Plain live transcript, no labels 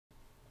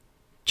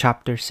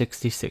Chapter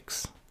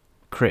 66.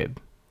 Crib.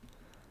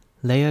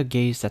 Leia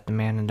gazed at the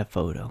man in the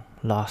photo,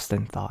 lost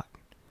in thought.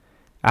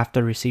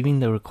 After receiving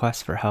the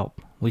request for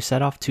help, we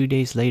set off 2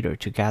 days later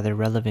to gather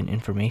relevant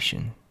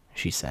information,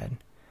 she said.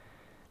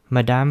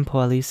 Madame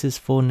Poalis's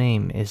full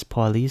name is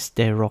Poalis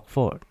de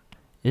Roquefort,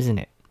 isn't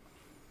it?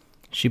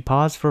 She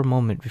paused for a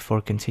moment before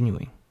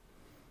continuing.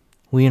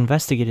 We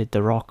investigated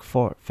the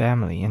Roquefort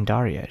family in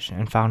Darriège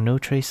and found no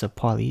trace of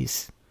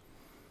Poalis.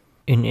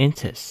 In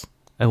Intis,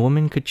 a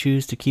woman could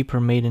choose to keep her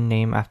maiden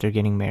name after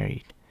getting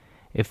married.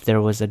 If there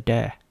was a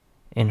de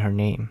in her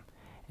name,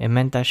 it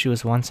meant that she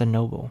was once a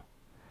noble.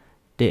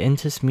 The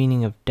Intis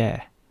meaning of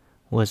de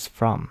was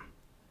from,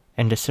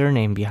 and the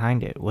surname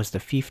behind it was the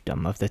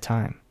fiefdom of the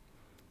time.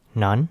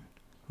 None?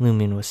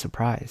 Lumion was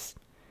surprised.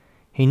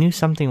 He knew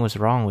something was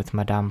wrong with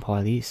Madame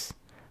Poalis,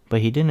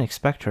 but he didn't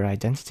expect her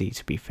identity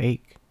to be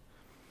fake.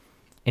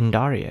 In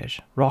Darriège,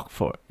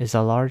 Roquefort is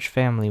a large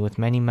family with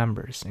many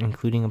members,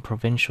 including a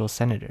provincial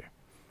senator.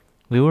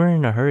 We were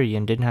in a hurry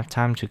and didn't have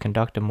time to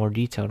conduct a more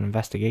detailed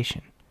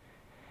investigation.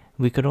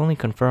 We could only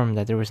confirm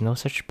that there was no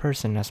such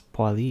person as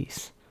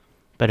Poalis,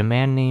 but a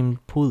man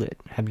named Poulet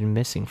had been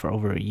missing for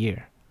over a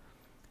year.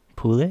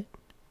 Poulet?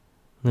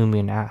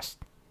 Lumion asked.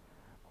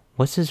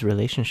 What's his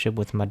relationship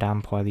with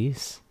Madame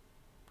Poalis?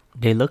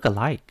 They look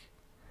alike.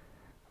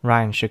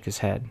 Ryan shook his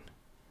head.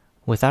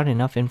 Without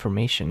enough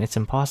information, it's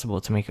impossible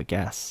to make a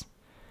guess.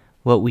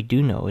 What we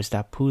do know is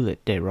that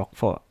Poulet de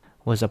Roquefort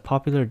was a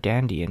popular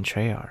dandy in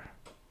Treyarch,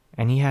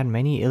 and he had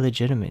many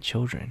illegitimate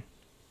children.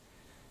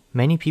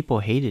 Many people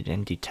hated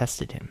and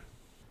detested him.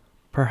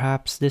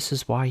 Perhaps this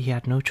is why he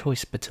had no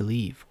choice but to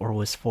leave, or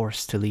was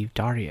forced to leave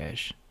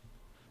Darriège.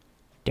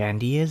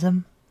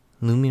 Dandyism?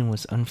 Lumion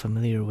was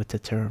unfamiliar with the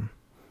term.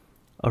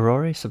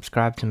 Aurore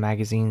subscribed to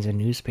magazines and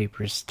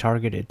newspapers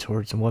targeted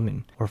towards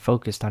women or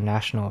focused on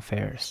national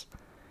affairs.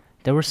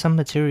 There were some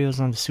materials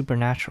on the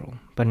supernatural,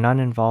 but none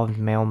involved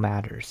male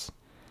matters.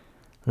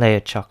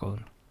 Leia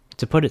chuckled.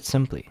 To put it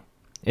simply,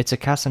 it's a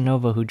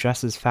Casanova who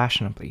dresses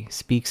fashionably,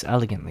 speaks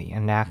elegantly,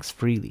 and acts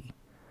freely.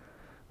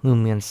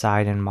 Lumion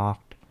sighed and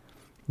mocked.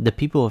 The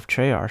people of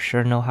Treyarch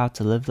sure know how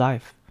to live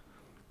life.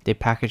 They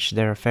packaged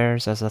their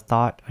affairs as a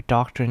thought, a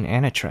doctrine,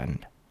 and a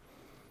trend.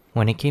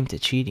 When it came to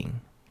cheating,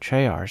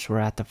 Treyarchs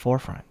were at the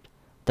forefront.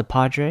 The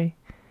Padre,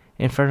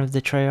 in front of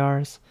the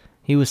Treyarchs,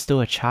 he was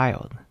still a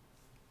child.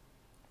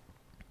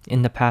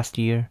 In the past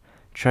year,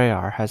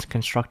 Treyarch has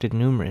constructed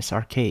numerous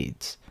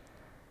arcades,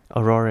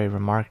 Aurore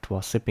remarked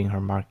while sipping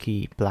her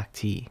Marquis black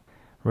tea,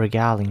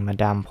 regaling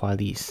Madame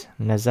Poalis,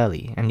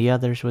 Nazelli, and the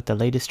others with the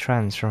latest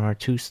trends from her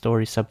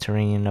 2-story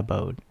subterranean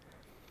abode.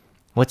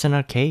 What's an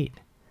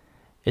arcade?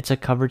 It's a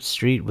covered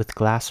street with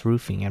glass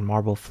roofing and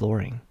marble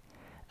flooring.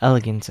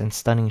 Elegant and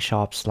stunning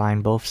shops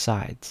line both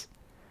sides.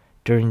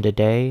 During the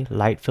day,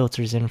 light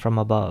filters in from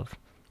above,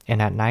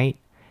 and at night,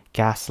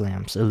 gas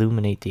lamps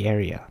illuminate the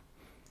area.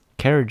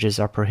 Carriages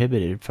are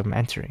prohibited from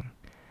entering.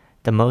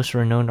 The most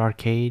renowned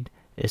arcade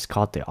is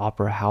called the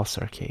Opera House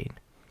Arcade.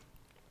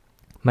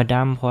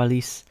 Madame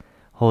Poalis,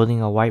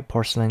 holding a white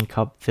porcelain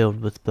cup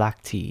filled with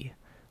black tea,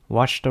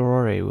 watched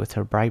Aurore with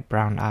her bright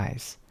brown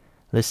eyes,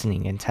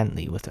 listening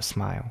intently with a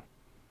smile.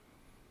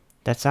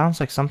 That sounds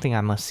like something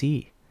I must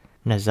see,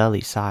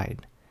 Nazelli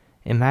sighed,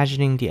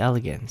 imagining the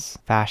elegance,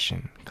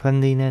 fashion,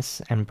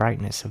 cleanliness, and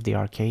brightness of the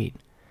arcade.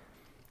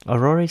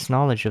 Aurore's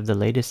knowledge of the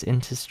latest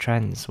Intis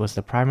trends was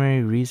the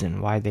primary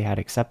reason why they had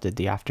accepted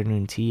the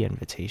afternoon tea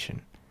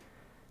invitation.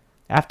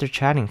 After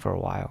chatting for a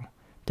while,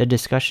 the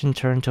discussion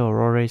turned to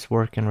Aurore's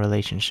work and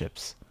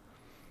relationships.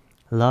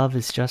 Love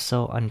is just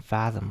so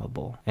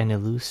unfathomable and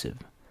elusive,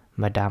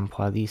 Madame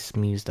Poalis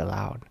mused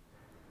aloud.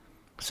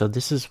 So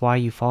this is why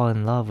you fall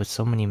in love with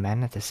so many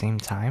men at the same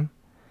time?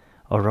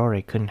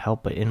 Aurore couldn't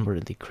help but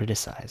inwardly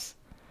criticize.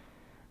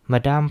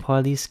 Madame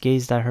Poalis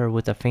gazed at her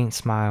with a faint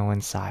smile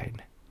and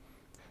sighed.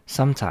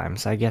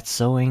 Sometimes I get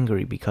so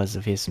angry because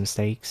of his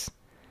mistakes.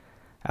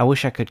 I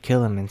wish I could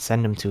kill him and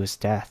send him to his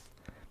death,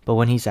 but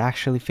when he's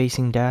actually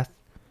facing death,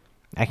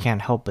 I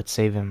can't help but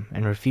save him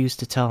and refuse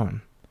to tell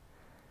him.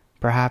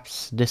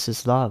 Perhaps this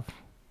is love.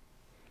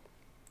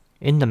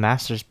 In the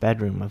master's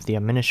bedroom of the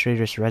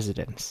administrator's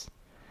residence,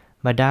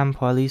 Madame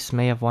Poalis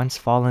may have once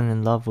fallen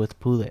in love with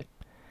Poulet,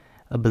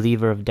 a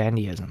believer of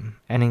dandyism,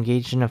 and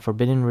engaged in a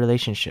forbidden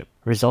relationship,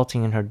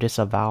 resulting in her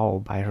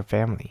disavowal by her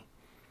family.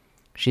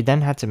 She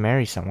then had to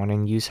marry someone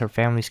and use her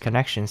family's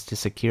connections to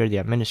secure the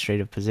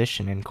administrative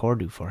position in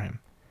Cordoue for him.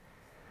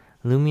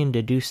 Lumion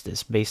deduced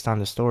this based on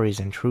the stories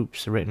and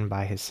tropes written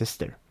by his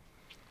sister.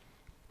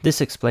 This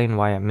explained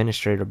why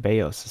Administrator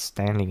Bayos'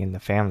 standing in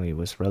the family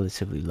was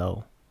relatively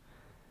low.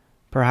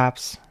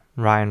 Perhaps,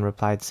 Ryan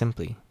replied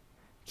simply.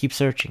 Keep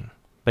searching,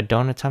 but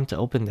don't attempt to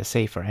open the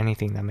safe or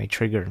anything that may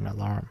trigger an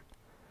alarm.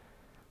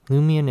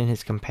 Lumion and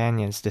his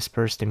companions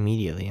dispersed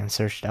immediately and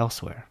searched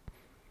elsewhere.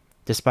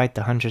 Despite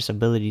the hunter's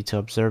ability to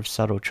observe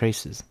subtle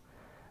traces,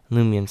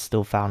 Lumion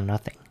still found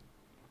nothing.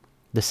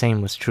 The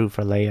same was true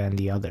for Leia and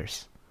the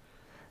others.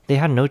 They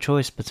had no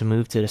choice but to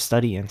move to the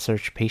study and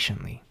search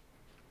patiently.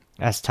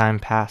 As time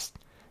passed,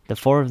 the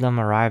 4 of them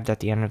arrived at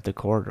the end of the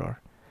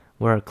corridor,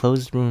 where a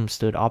closed room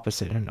stood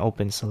opposite an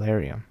open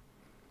solarium.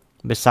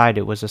 Beside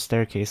it was a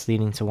staircase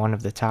leading to one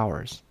of the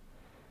towers.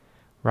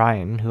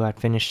 Ryan, who had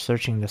finished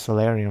searching the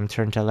solarium,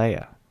 turned to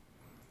Leia.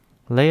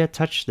 Leia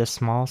touched the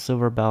small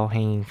silver bell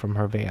hanging from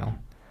her veil,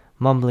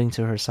 mumbling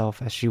to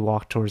herself as she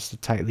walked towards the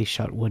tightly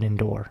shut wooden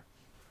door.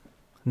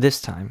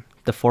 This time,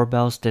 the 4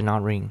 bells did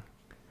not ring.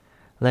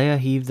 Leia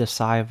heaved a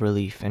sigh of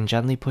relief and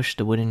gently pushed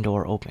the wooden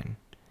door open.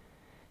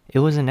 It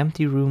was an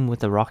empty room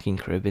with a rocking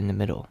crib in the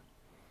middle.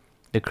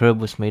 The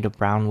crib was made of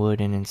brown wood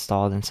and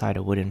installed inside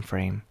a wooden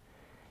frame.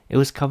 It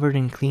was covered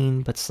in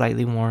clean but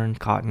slightly worn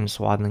cotton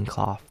swaddling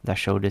cloth that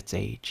showed its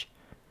age.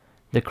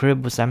 The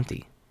crib was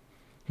empty.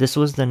 This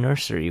was the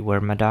nursery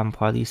where Madame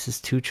Poilis's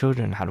 2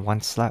 children had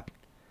once slept.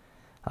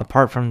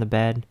 Apart from the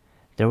bed,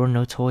 there were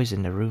no toys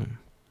in the room.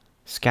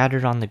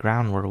 Scattered on the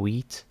ground were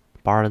wheat,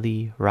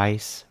 barley,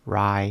 rice,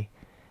 rye,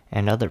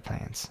 and other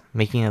plants,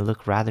 making it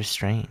look rather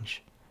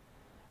strange.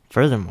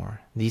 Furthermore,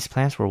 these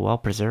plants were well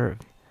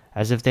preserved,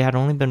 as if they had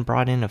only been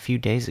brought in a few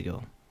days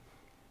ago.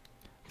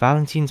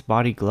 Valentine's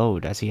body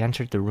glowed as he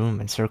entered the room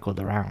and circled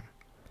around.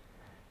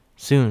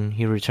 Soon,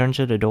 he returned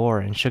to the door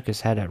and shook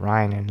his head at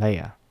Ryan and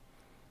Leia.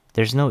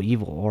 There's no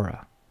evil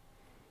aura.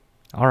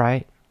 All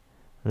right.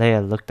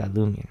 Leia looked at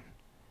Lumion.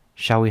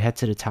 Shall we head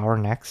to the tower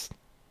next?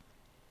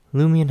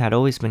 Lumion had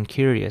always been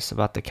curious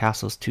about the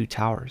castle's 2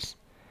 towers.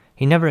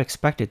 He never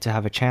expected to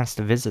have a chance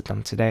to visit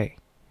them today.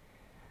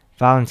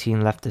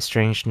 Valentine left the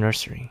strange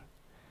nursery.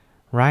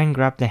 Ryan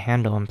grabbed the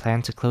handle and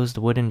planned to close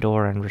the wooden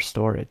door and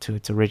restore it to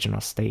its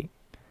original state.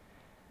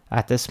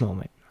 At this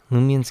moment,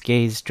 Lumion's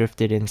gaze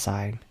drifted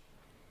inside.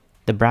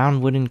 The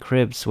brown wooden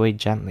crib swayed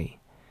gently,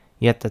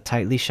 yet the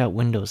tightly shut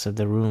windows of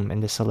the room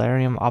and the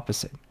solarium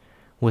opposite,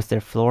 with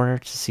their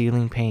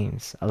floor-to-ceiling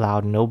panes,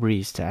 allowed no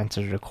breeze to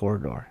enter the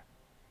corridor.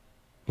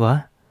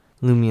 What?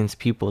 Lumion's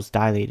pupils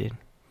dilated.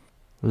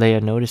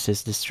 Leia noticed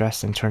his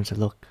distress and turned to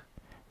look.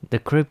 The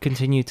crib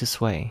continued to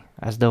sway,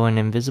 as though an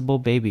invisible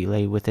baby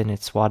lay within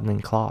its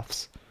swaddling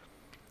cloths.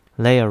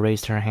 Leia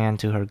raised her hand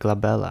to her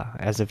glabella,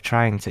 as if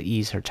trying to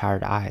ease her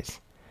tired eyes.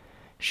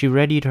 She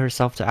readied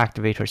herself to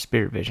activate her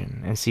spirit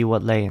vision and see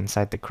what lay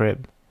inside the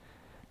crib.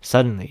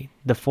 Suddenly,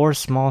 the 4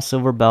 small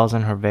silver bells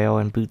on her veil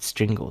and boots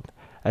jingled,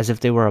 as if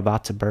they were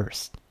about to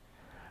burst.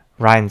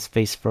 Ryan's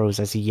face froze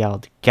as he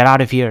yelled, "Get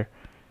out of here!"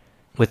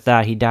 With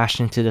that, he dashed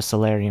into the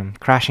solarium,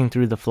 crashing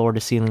through the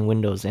floor-to-ceiling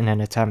windows in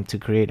an attempt to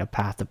create a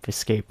path of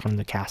escape from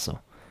the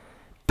castle.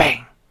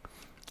 Bang!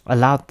 A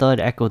loud thud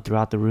echoed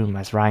throughout the room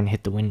as Ryan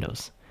hit the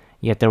windows,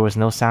 yet there was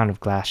no sound of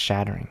glass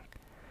shattering.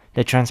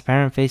 The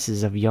transparent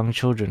faces of young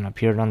children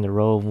appeared on the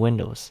row of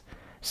windows,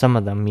 some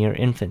of them mere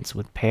infants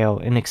with pale,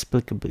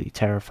 inexplicably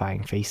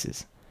terrifying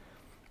faces.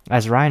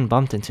 As Ryan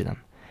bumped into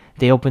them,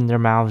 they opened their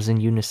mouths in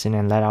unison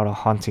and let out a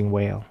haunting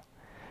wail.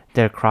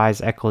 Their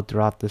cries echoed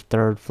throughout the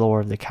 3rd floor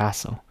of the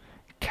castle,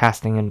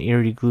 casting an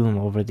eerie gloom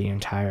over the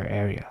entire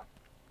area.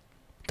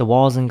 The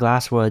walls and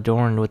glass were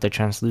adorned with the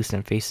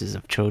translucent faces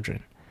of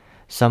children,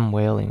 some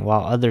wailing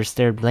while others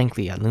stared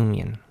blankly at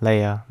Lumion,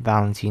 Leia,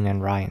 Valentine,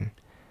 and Ryan.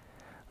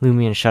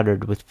 Lumion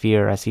shuddered with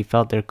fear as he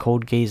felt their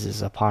cold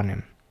gazes upon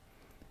him.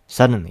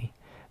 Suddenly,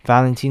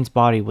 Valentine's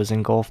body was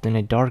engulfed in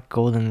a dark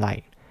golden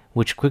light,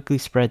 which quickly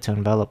spread to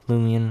envelop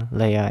Lumion,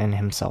 Leia, and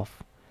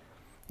himself.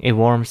 A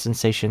warm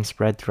sensation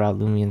spread throughout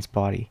Lumion's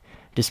body,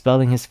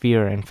 dispelling his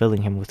fear and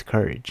filling him with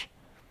courage.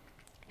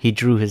 He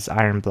drew his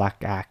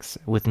iron-black axe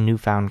with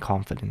newfound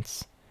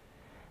confidence.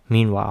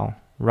 Meanwhile,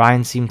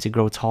 Ryan seemed to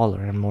grow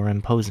taller and more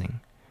imposing.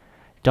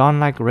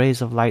 Dawn-like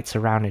rays of light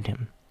surrounded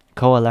him,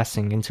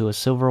 coalescing into a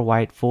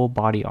silver-white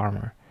full-body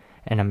armor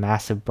and a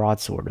massive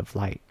broadsword of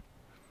light.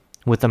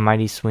 With a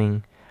mighty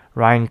swing,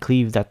 Ryan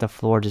cleaved at the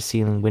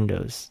floor-to-ceiling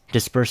windows,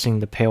 dispersing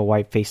the pale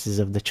white faces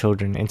of the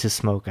children into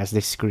smoke as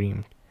they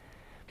screamed.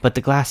 But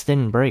the glass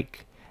didn't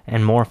break,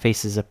 and more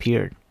faces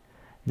appeared,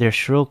 their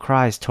shrill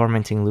cries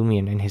tormenting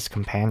Lumion and his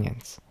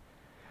companions.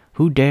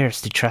 Who dares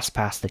to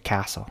trespass the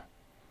castle?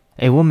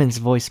 A woman's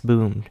voice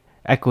boomed,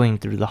 echoing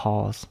through the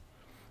halls.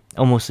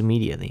 Almost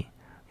immediately,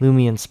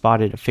 Lumion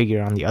spotted a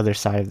figure on the other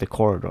side of the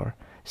corridor,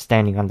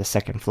 standing on the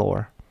 2nd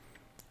floor.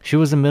 She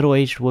was a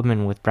middle-aged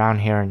woman with brown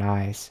hair and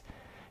eyes.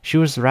 She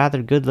was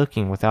rather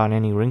good-looking without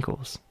any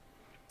wrinkles.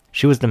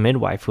 She was the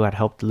midwife who had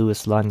helped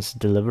Louis Lund's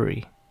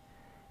delivery.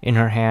 In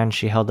her hand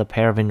she held a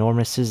pair of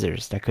enormous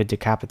scissors that could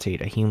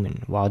decapitate a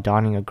human while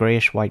donning a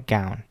grayish-white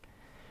gown.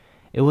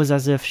 It was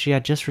as if she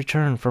had just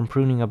returned from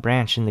pruning a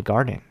branch in the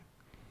garden.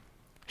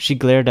 She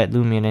glared at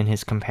Lumion and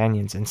his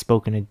companions and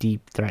spoke in a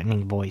deep,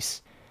 threatening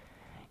voice.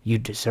 "You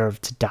deserve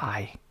to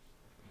die."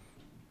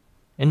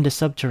 In the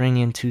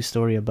subterranean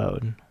 2-story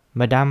abode,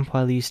 Madame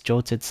Poilis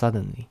jolted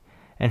suddenly,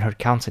 and her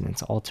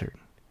countenance altered.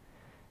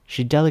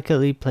 She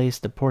delicately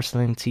placed the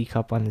porcelain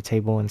teacup on the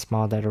table and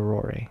smiled at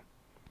Aurore.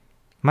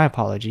 "My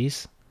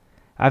apologies.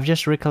 I've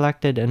just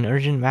recollected an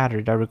urgent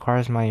matter that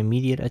requires my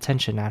immediate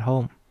attention at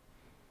home."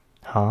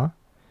 "Huh?"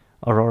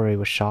 Aurore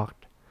was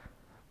shocked.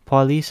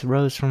 Poilis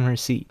rose from her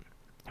seat,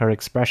 her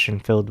expression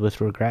filled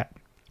with regret.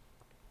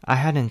 "I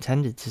had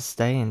intended to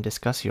stay and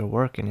discuss your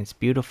work and its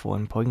beautiful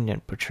and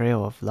poignant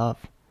portrayal of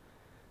love."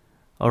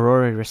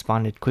 Aurora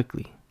responded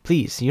quickly.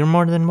 Please, you're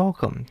more than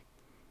welcome.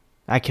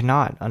 I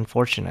cannot,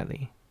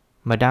 unfortunately.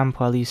 Madame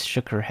Poilus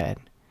shook her head.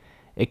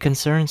 It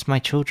concerns my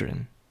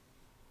children.